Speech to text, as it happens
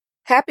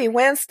Happy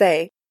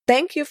Wednesday.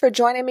 Thank you for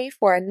joining me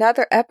for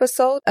another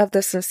episode of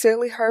the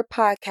Sincerely Her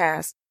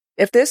podcast.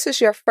 If this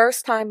is your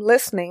first time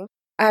listening,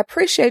 I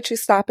appreciate you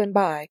stopping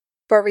by.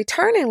 For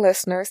returning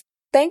listeners,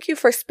 thank you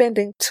for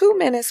spending 2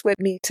 minutes with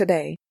me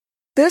today.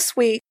 This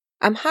week,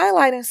 I'm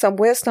highlighting some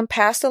wisdom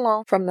passed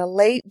along from the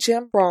late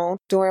Jim Rohn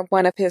during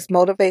one of his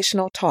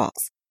motivational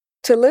talks.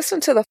 To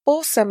listen to the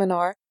full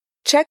seminar,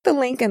 check the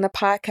link in the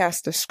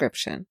podcast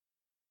description.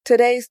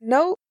 Today's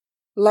note: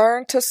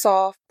 learn to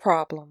solve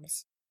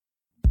problems.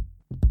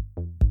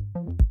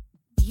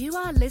 You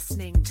are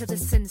listening to the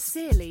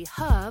Sincerely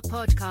Her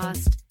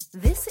podcast.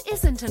 This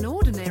isn't an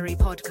ordinary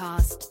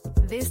podcast.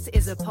 This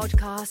is a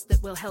podcast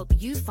that will help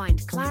you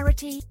find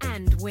clarity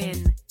and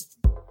win.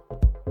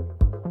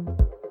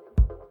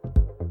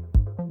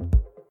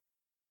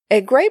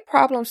 A great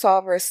problem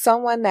solver is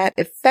someone that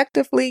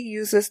effectively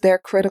uses their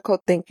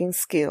critical thinking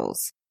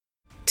skills.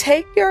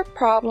 Take your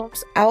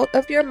problems out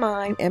of your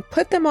mind and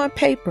put them on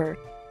paper.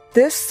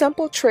 This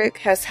simple trick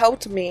has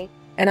helped me,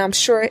 and I'm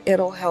sure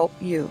it'll help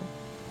you.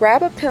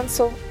 Grab a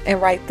pencil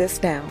and write this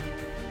down.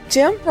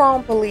 Jim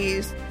Rohn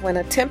believes when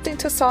attempting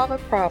to solve a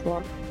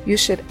problem, you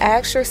should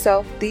ask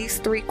yourself these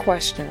 3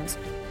 questions.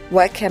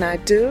 What can I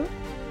do?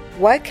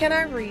 What can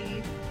I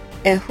read?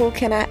 And who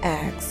can I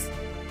ask?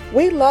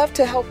 We love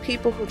to help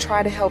people who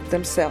try to help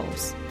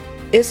themselves.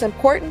 It's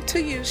important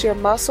to use your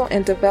muscle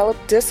and develop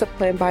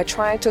discipline by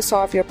trying to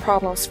solve your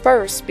problems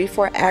first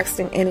before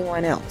asking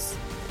anyone else.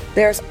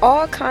 There's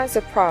all kinds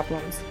of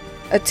problems.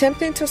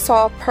 Attempting to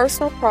solve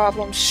personal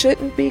problems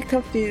shouldn't be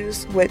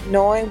confused with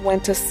knowing when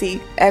to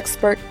seek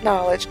expert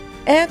knowledge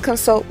and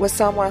consult with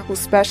someone who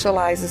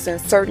specializes in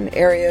certain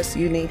areas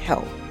you need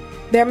help.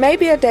 There may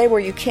be a day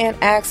where you can't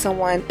ask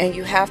someone and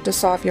you have to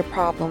solve your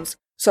problems.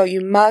 So you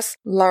must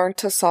learn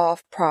to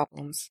solve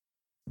problems.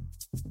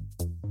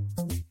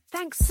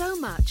 Thanks so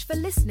much for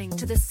listening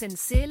to the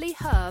Sincerely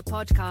Her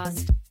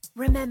podcast.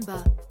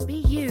 Remember, be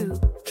you,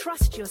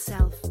 trust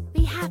yourself,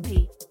 be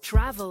happy,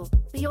 travel,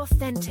 be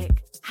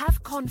authentic,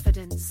 have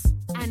confidence,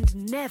 and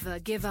never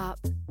give up.